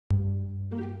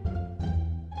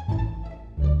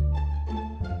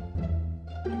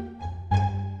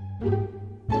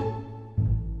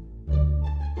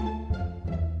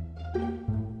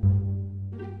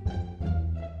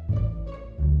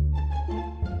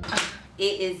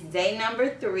It is day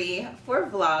number 3 for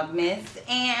Vlogmas,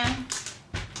 and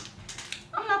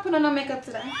I'm not putting on no makeup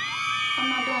today. I'm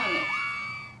not doing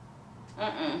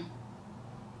it.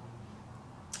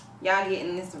 Y'all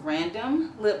getting this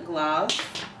random lip gloss,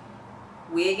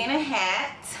 wig and a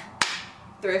hat,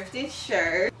 thrifted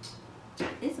shirt.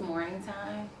 It's morning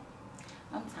time.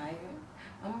 I'm tired.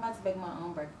 I'm about to make my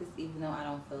own breakfast even though I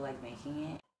don't feel like making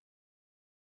it.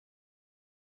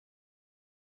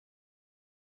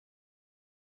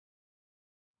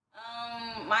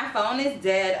 My phone is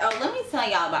dead. Oh, let me tell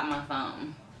y'all about my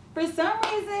phone. For some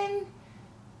reason,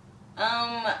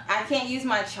 I can't use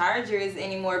my chargers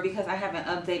anymore because I haven't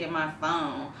updated my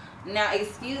phone. Now,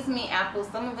 excuse me, Apple,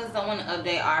 some of us don't want to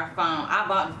update our phone. I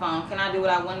bought the phone. Can I do what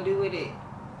I want to do with it?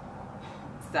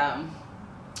 So,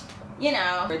 you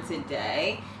know, for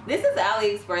today, this is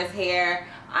AliExpress hair.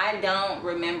 I don't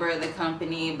remember the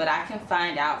company, but I can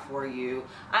find out for you.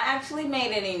 I actually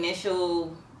made an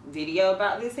initial video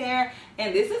about this hair,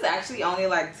 and this is actually only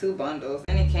like 2 bundles,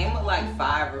 and it came with like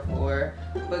 5 or 4.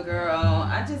 But girl,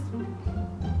 I just,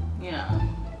 you know,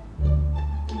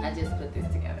 I just put this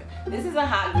together. This is a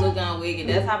hot glue gun wig. It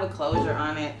does have a closure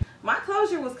on it. My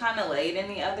closure was kind of late in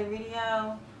the other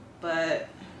video, but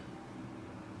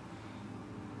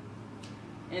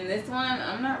in this one,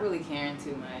 I'm not really caring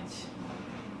too much.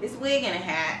 It's wig and a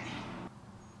hat.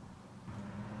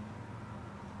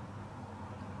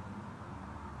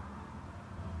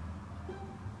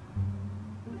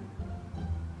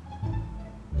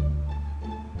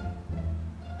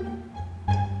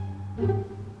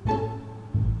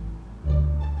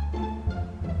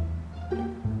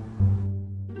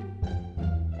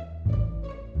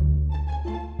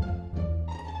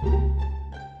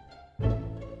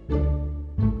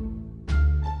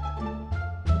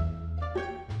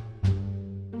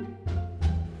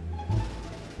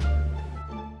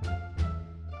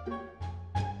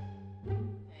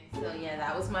 So yeah,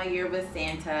 that was my Yerba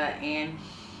Santa, and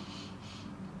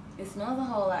it smells a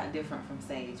whole lot different from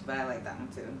sage, but I like that one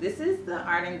too. This is the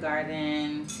Art &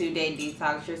 Garden 2-day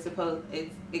detox.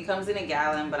 It comes in a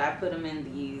gallon, but I put them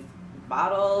in these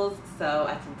bottles so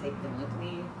I can take them with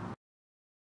me.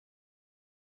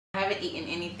 I haven't eaten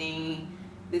anything.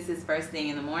 This is first thing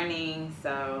in the morning,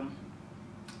 so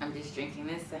I'm just drinking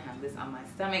this to have this on my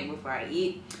stomach before I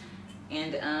eat.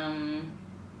 And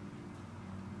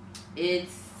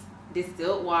it's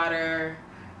distilled water,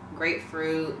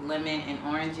 grapefruit, lemon, and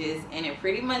oranges, and it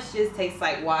pretty much just tastes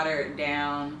like watered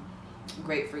down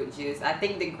grapefruit juice. I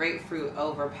think the grapefruit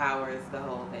overpowers the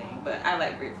whole thing, but I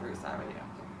like grapefruit, so I really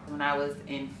don't care. When I was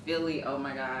in Philly, oh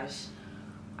my gosh,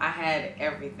 I had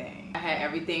everything. I had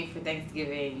everything for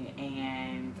Thanksgiving,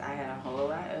 and I had a whole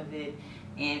lot of it.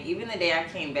 And even the day I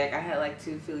came back, I had like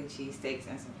 2 Philly cheesesteaks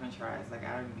and some french fries. Like,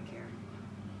 I don't even care.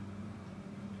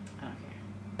 I don't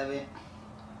care. Love it.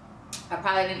 I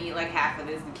probably didn't eat like half of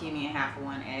this zucchini and half of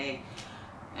 1 egg,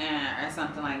 or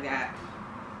something like that.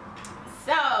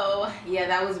 So yeah,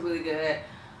 that was really good.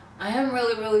 I am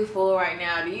really full right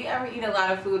now. Do you ever eat a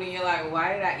lot of food and you're like,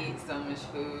 why did I eat so much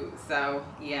food? So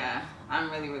yeah,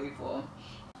 I'm really full.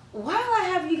 While I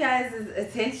have you guys'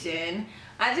 attention,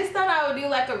 I just thought I would do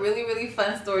like a really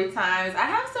fun story times. I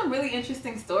have some really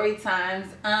interesting story times.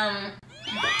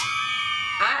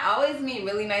 I always meet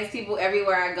really nice people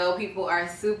everywhere I go. People are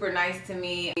super nice to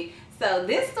me. So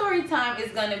this story time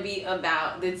is going to be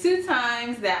about the 2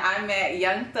 times that I met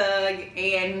Young Thug,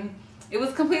 and it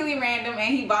was completely random,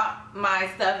 and he bought my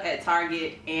stuff at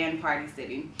Target and Party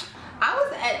City. I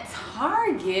was at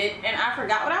Target and I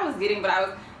forgot what I was getting, but I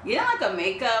was getting like a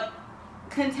makeup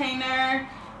container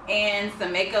and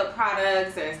some makeup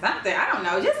products or something. I don't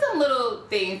know, just some little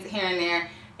things here and there.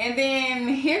 And then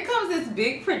here comes this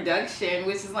big production,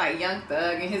 which is like Young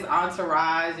Thug and his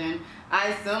entourage, and I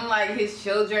assume like his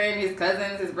children, his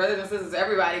cousins, his brothers and sisters,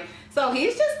 everybody. So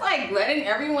he's just like letting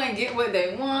everyone get what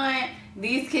they want.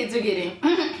 These kids are getting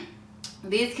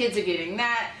these kids are getting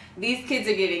that, these kids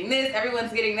are getting this,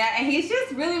 everyone's getting that, and he's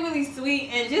just really sweet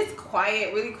and just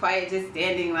quiet, really quiet, just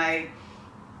standing like,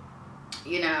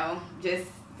 you know, just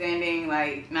standing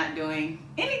like not doing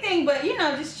anything but, you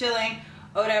know, just chilling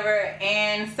or whatever.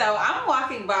 And so I'm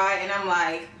walking by and I'm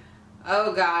like,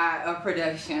 oh god, a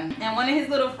production. And one of his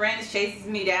little friends chases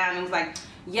me down and was like,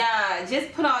 yeah,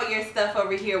 just put all your stuff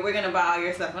over here, we're gonna buy all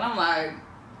your stuff. And I'm like,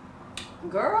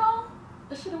 girl,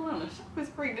 I should have went on the shopping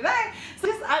spree today. So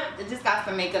I just got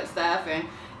some makeup stuff, and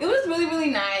it was really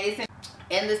nice.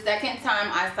 And the second time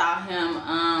I saw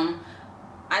him,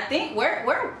 I think what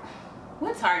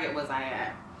Target was I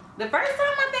at? The first time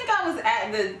I think I was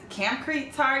at the Camp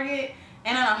Creek Target,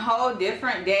 and on a whole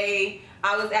different day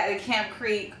I was at the Camp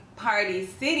Creek Party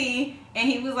City, and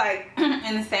he was like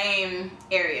in the same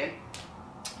area.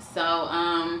 So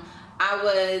I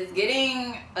was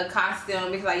getting a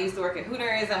costume because I used to work at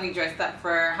Hooters and we dressed up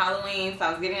for Halloween. So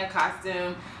I was getting a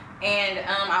costume, and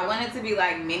I wanted to be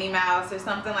like Minnie Mouse or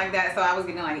something like that. So I was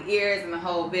getting like ears and the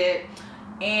whole bit,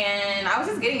 and I was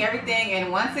just getting everything.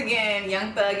 And once again,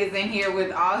 Young Thug is in here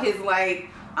with all his like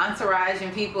entourage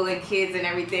and people and kids and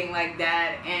everything like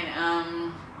that,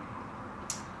 and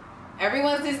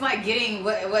everyone's just like getting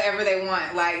whatever they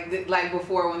want, like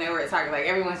before when they were at Target. Like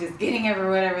everyone's just getting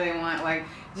whatever they want, like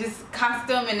just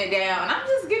costuming it down. I'm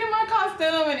just getting my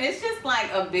costume, and it's just like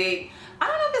a big, I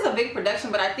don't know if it's a big production,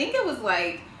 but I think it was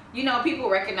like, you know, people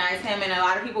recognize him and a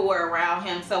lot of people were around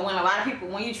him. So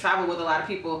when you travel with a lot of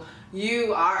people,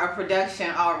 you are a production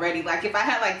already. Like if I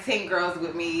had like 10 girls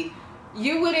with me,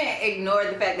 you wouldn't ignore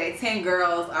the fact that 10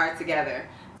 girls are together.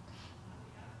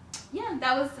 Yeah,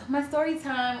 that was my story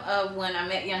time of when I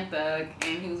met Young Thug,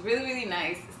 and he was really, really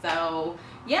nice. So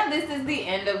yeah, this is the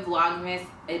end of Vlogmas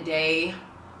day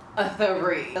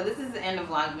 3. So this is the end of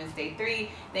Vlogmas day 3.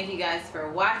 Thank you guys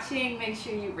for watching. Make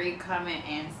sure you rate, comment,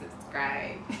 and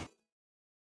subscribe.